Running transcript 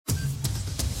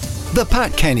The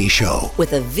Pat Kenny Show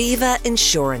with Aviva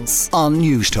Insurance on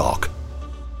News Talk.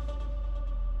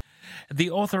 The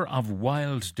author of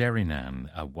Wild Derrynan,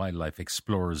 a wildlife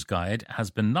explorer's guide, has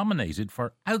been nominated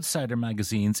for Outsider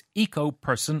Magazine's Eco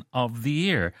Person of the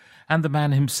Year. And the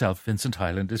man himself, Vincent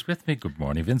Hyland, is with me. Good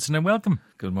morning, Vincent, and welcome.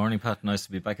 Good morning, Pat. Nice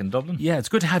to be back in Dublin. Yeah, it's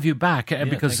good to have you back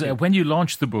because when you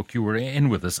launched the book, you were in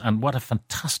with us, and what a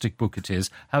fantastic book it is.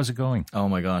 How's it going? Oh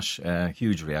my gosh,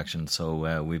 huge reaction.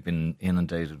 So we've been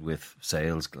inundated with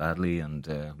sales gladly, and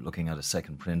looking at a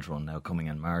second print run now coming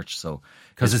in March. So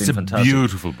because it's a fantastic.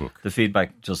 Beautiful book. The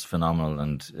feedback just phenomenal,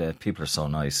 and people are so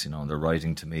nice. You know, they're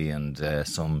writing to me, and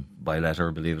some by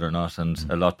letter, believe it or not, and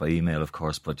a lot by email, of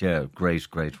course. But yeah, great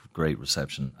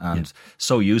reception, and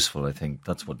so useful. I think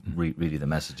that's what really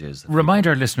the message is. Remind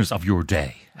our listeners of your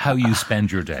day, how you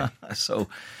spend your day. So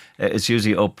it's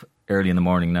usually up early in the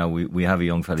morning. Now we have a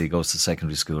young fella who goes to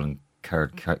secondary school in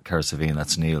Conservationist,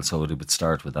 that's Neil. So it would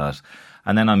start with that.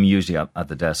 And then I'm usually at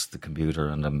the desk, the computer,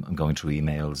 and I'm going through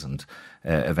emails. And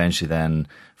eventually then,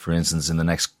 for instance, in the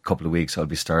next couple of weeks, I'll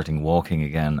be starting walking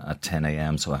again at 10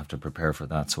 a.m. So I have to prepare for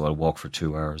that. So I'll walk for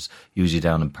 2 hours, usually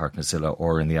down in Park Nasilla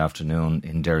or in the afternoon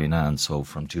in Derrynan. So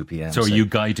from 2 p.m. So are you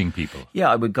guiding people?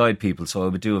 Yeah, I would guide people. So I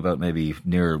would do about maybe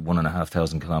near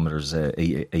 1,500 kilometres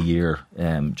a year,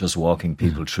 just walking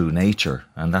people through nature.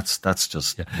 And that's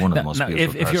just one of the most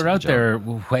beautiful parts if you're of out the there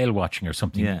whale watching or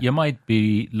something, you might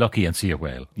be lucky and see a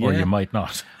whale, or you might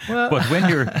not. Well, but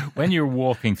when you're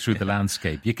walking through the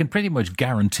landscape, you can pretty much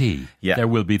guarantee there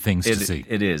will be things to see.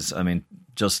 It is. I mean,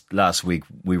 just last week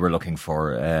we were looking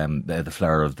for the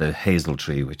flower of the hazel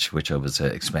tree, which I was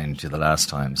explaining to you the last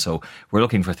time. So we're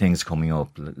looking for things coming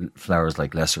up, flowers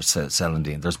like lesser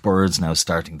celandine. There's birds now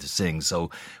starting to sing. So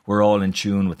we're all in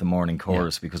tune with the morning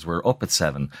chorus because we're up at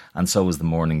 7, and so is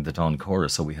the dawn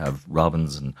chorus. So we have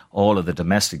robins and all of the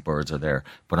domestic birds are there,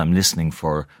 but I'm listening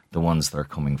for the ones that are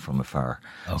coming from afar.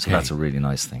 Okay. So that's a really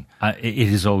nice thing. It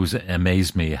has always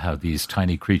amazed me how these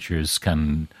tiny creatures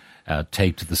can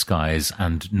take to the skies,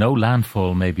 and no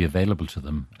landfall may be available to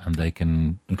them, and they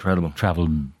can travel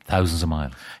thousands of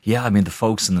miles. Yeah, I mean, the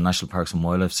folks in the National Parks and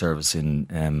Wildlife Service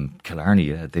in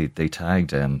Killarney, they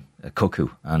tagged a cuckoo,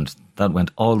 and that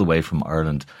went all the way from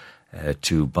Ireland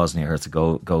to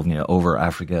Bosnia-Herzegovina, over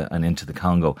Africa and into the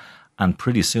Congo, and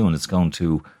pretty soon it's going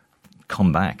to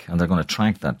come back, and they're going to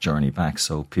track that journey back,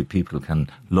 so people can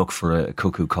look for a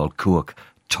cuckoo called Cuac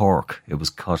Torque. It was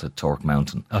caught at Torque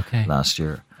Mountain last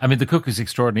year. I mean, the cuckoo's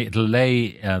extraordinary. It'll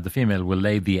lay, the female will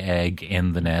lay the egg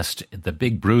in the nest. The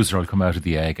big bruiser will come out of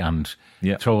the egg and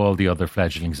throw all the other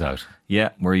fledglings out.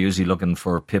 Yeah, we're usually looking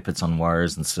for pipits on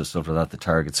wires and stuff like that, the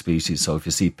target species. So if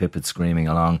you see pipits screaming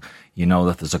along, you know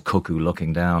that there's a cuckoo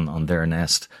looking down on their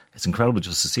nest. It's incredible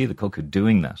just to see the cuckoo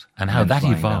doing that. And how that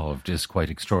evolved is quite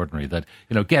extraordinary. That,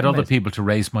 get other people to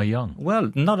raise my young.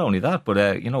 Well, not only that, but,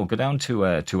 go down to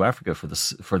Africa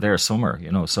for their summer,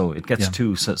 so it gets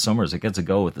 2 summers. It gets a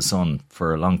go at the sun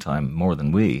for a long time, more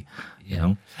than we. You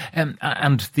know?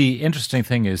 And the interesting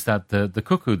thing is that the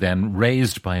cuckoo then,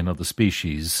 raised by another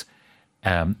species,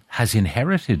 has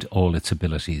inherited all its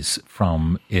abilities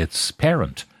from its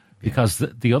parent, because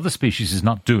the other species is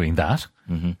not doing that.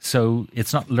 Mm-hmm. So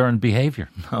it's not learned behaviour.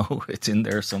 No, it's in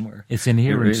there somewhere. It's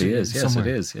inherent. It really is. Yes, somewhere.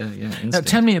 it is. Yeah. Now,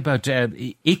 tell me about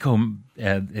Eco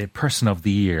Person of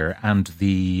the Year and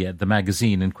the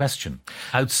magazine in question,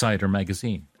 Outsider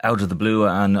Magazine. Out of the blue,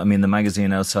 and I mean the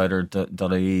magazine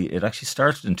outsider.ie, it actually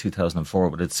started in 2004,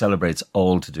 but it celebrates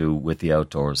all to do with the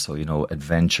outdoors. So,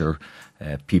 adventure,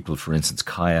 people, for instance,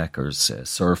 kayakers,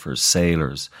 surfers,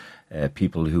 sailors,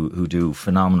 people who do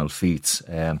phenomenal feats,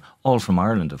 all from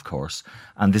Ireland, of course.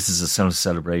 And this is a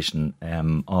celebration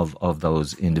of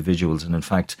those individuals. And in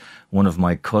fact, one of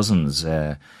my cousins,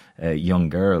 young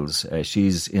girls,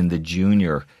 she's in the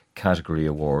junior category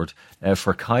award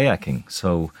for kayaking.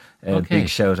 So big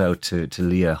shout out to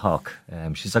Leah Hawke.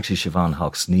 She's actually Siobhan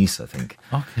Hawke's niece, I think.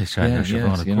 Okay, sorry,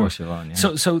 Siobhan, of course.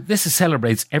 Siobhan, So this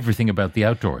celebrates everything about the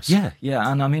outdoors. Yeah,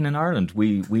 and I mean in Ireland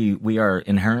we are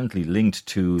inherently linked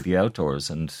to the outdoors,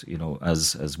 and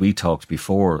as we talked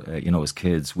before, as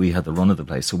kids we had the run of the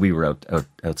place, so we were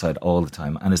outside all the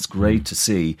time, and it's great to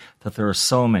see that there are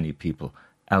so many people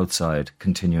outside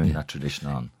continuing that tradition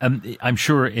on. I'm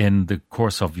sure in the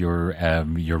course of your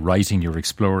writing, your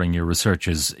exploring, your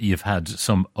researches, you've had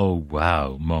some oh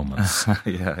wow moments.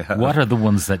 Yeah. What are the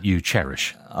ones that you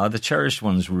cherish? The cherished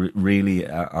ones really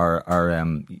are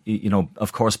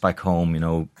of course back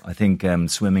home, I think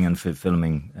swimming and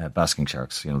filming basking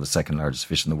sharks, the second largest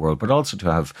fish in the world, but also to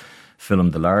have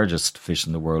filmed the largest fish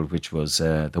in the world, which was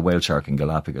the whale shark in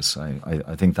Galapagos.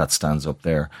 I think that stands up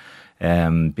there.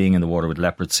 Being in the water with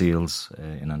leopard seals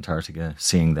in Antarctica,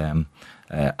 seeing them,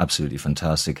 absolutely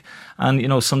fantastic.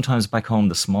 And, sometimes back home,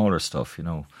 the smaller stuff,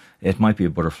 it might be a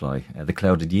butterfly. The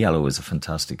clouded yellow is a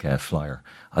fantastic flyer.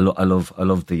 I love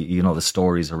the, the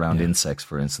stories around insects,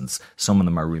 for instance. Some of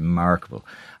them are remarkable.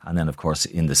 And then, of course,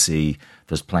 in the sea,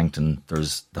 there's plankton,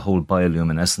 there's the whole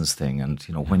bioluminescence thing. And,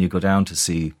 when you go down to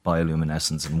see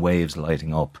bioluminescence and waves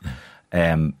lighting up,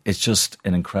 it's just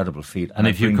an incredible feat. And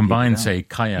if you combine, say,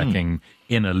 kayaking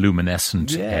in a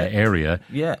luminescent area,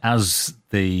 as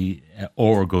the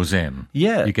ore goes in,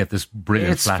 you get this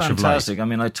brilliant flash of light. It's fantastic. I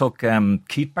mean, I took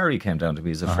Keith Barry came down to me.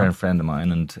 He's a friend of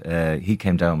mine, and he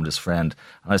came down with his friend.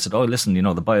 And I said, "Oh, listen, the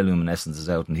bioluminescence is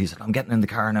out." And he said, "I'm getting in the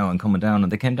car now and coming down."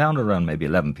 And they came down around maybe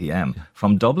 11 p.m.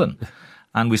 from Dublin.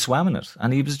 And we swam in it,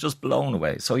 and he was just blown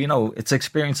away. So, it's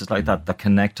experiences like that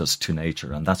connect us to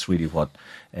nature, and that's really what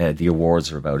the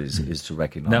awards are about, is to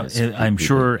recognise. Now, I'm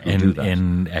sure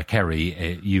in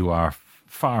Kerry, you are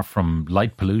far from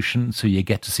light pollution, so you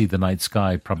get to see the night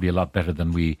sky probably a lot better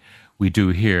than we do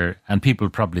here. And people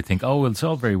probably think, oh, well, it's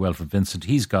all very well for Vincent.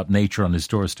 He's got nature on his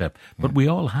doorstep. But we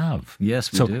all have.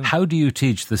 Yes, we do. So how do you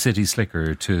teach the city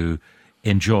slicker to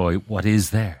enjoy what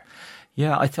is there?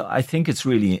 Yeah, I think it's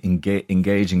really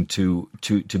engaging to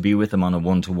be with them on a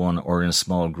one-to-one or in a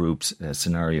small group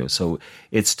scenario. So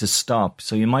it's to stop.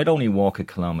 So you might only walk a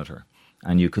kilometre,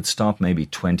 and you could stop maybe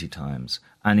 20 times.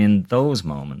 And in those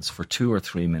moments, for 2 or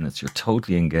 3 minutes, you're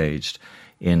totally engaged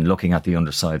in looking at the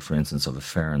underside, for instance, of a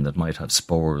fern that might have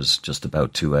spores just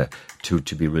about to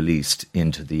be released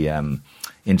into the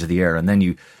air, and then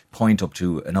you point up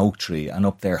to an oak tree, and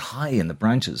up there high in the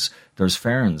branches there's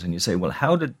ferns, and you say, well,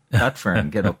 how did that fern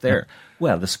get up there?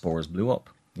 Well, the spores blew up,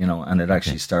 and it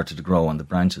actually started to grow on the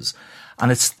branches. And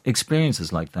it's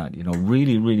experiences like that,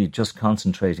 really, really just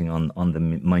concentrating on the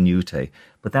minutiae.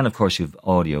 But then, of course, you've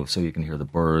audio, so you can hear the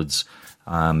birds.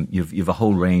 You've a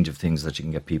whole range of things that you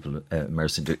can get people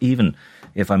immersed into. Even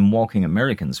if I'm walking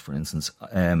Americans, for instance,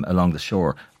 along the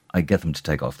shore, I get them to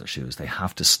take off their shoes. They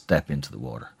have to step into the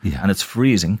water. Yeah. And it's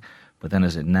freezing, but then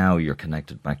now you're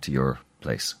connected back to your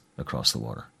place across the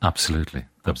water. Absolutely.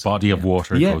 The body of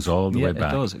water goes all the way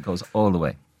back. It does. It goes all the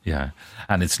way. Yeah.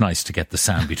 And it's nice to get the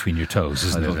sand between your toes,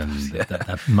 isn't it? And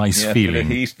that nice feeling.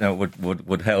 The heat now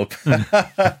would help.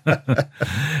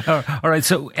 All right.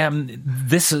 So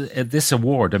this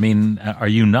award, I mean, are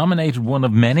you nominated one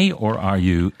of many, or are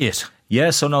you it?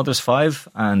 Yeah, so no, there's 5,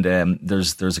 and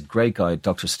there's a great guy,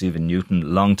 Dr. Stephen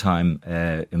Newton, long time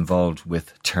involved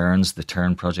with Terns, the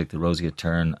Tern project, the Roseate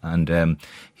Tern, and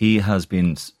he has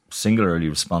been singularly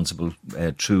responsible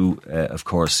through, of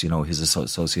course, his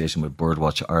association with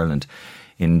Birdwatch Ireland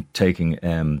in taking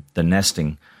the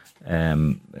nesting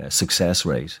success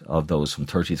rate of those from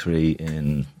 33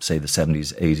 in, say, the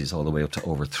 70s, 80s, all the way up to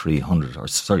over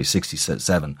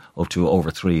 67, up to over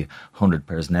 300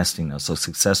 pairs nesting now. So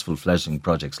successful fledgling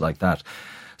projects like that.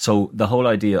 So the whole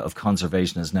idea of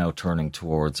conservation is now turning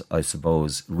towards, I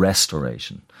suppose,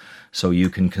 restoration. So you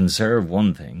can conserve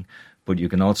one thing, but you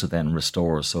can also then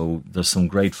restore. So there's some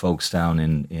great folks down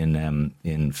in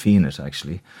Feenit,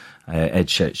 actually. Ed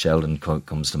Sheldon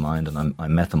comes to mind, and I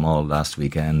met them all last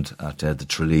weekend at the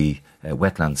Tralee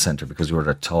Wetland Centre, because we were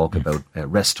at a talk about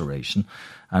restoration.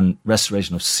 And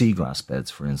restoration of seagrass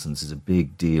beds, for instance, is a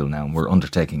big deal now, and we're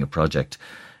undertaking a project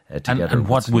together. And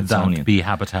what would that be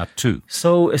habitat to?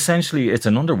 So essentially it's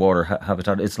an underwater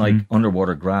habitat. It's like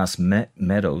underwater grass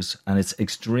meadows, and it's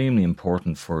extremely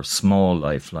important for small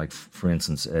life, like, for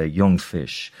instance, young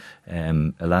fish,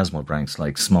 elasmobranchs,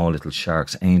 like small little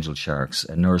sharks, angel sharks,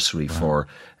 a nursery for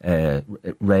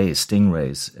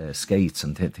stingrays, skates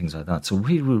and things like that. So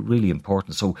really, really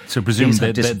important. So presumably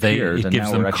it gives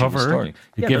them cover.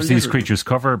 It gives these creatures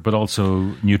cover, but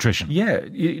also nutrition. Yeah,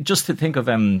 just to think of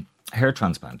hair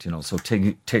transplant, so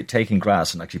taking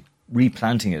grass and actually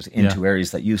replanting it into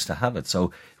areas that used to have it.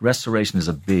 So restoration is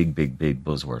a big, big, big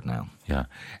buzzword now. Yeah.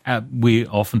 We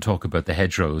often talk about the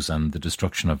hedgerows and the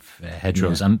destruction of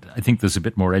hedgerows, and I think there's a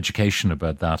bit more education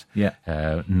about that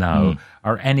now.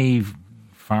 Are any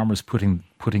farmers putting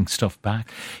stuff back?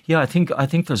 Yeah, I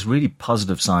think there's really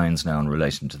positive signs now in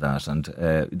relation to that, and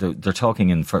they're talking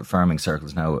in farming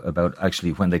circles now about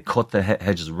actually when they cut the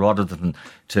hedges rather than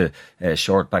to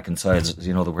short back and sides,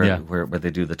 where they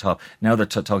do the top. Now they're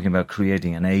talking about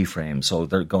creating an A-frame, so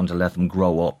they're going to let them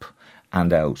grow up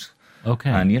and out.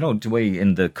 Okay. And the way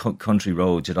in the country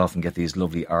roads, you'd often get these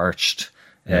lovely arched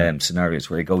scenarios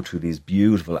where you go through these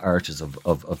beautiful arches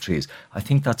of trees. I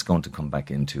think that's going to come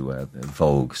back into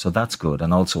vogue. So that's good.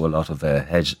 And also a lot of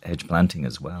hedge planting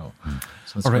as well.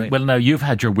 So it's All right. great. Well, now you've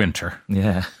had your winter.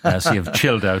 Yeah. So you've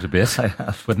chilled out a bit. I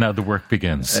have. But now the work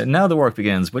begins. Now the work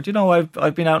begins. But,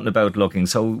 I've been out and about looking.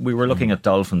 So we were looking at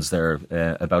dolphins there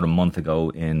about a month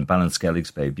ago in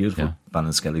Ballinskelligs Bay. Beautiful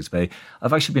Ballinskelligs Bay.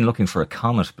 I've actually been looking for a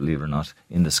comet, believe it or not,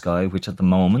 in the sky, which at the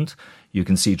moment you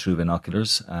can see through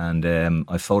binoculars. And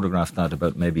I photographed that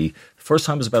the first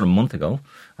time was about a month ago.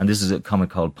 And this is a comet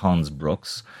called Pons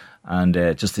Brooks. And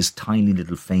just this tiny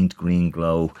little faint green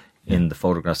glow in the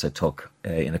photographs I took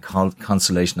in a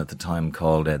constellation at the time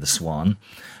called the Swan.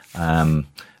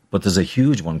 But there's a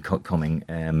huge one coming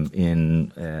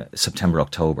in September,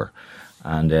 October.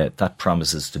 And that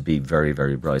promises to be very,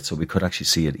 very bright. So we could actually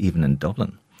see it even in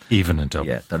Dublin. Even in Dublin.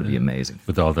 Yeah, that'd be amazing.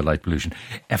 With all the light pollution.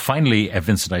 Finally,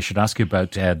 Vincent, I should ask you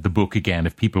about the book again,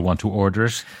 if people want to order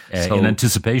it in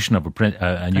anticipation of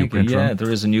a new print run. Yeah,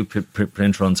 there is a new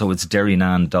print run. So it's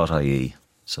derrynan.ie.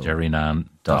 So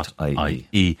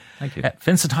derrynan.ie. Thank you.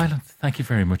 Vincent Hyland, thank you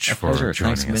very much for pleasure.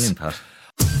 joining Thanks a million, Pat.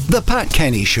 The Pat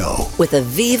Kenny Show. With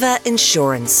Aviva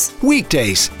Insurance.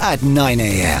 Weekdays at 9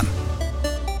 a.m.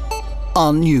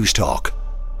 on News Talk.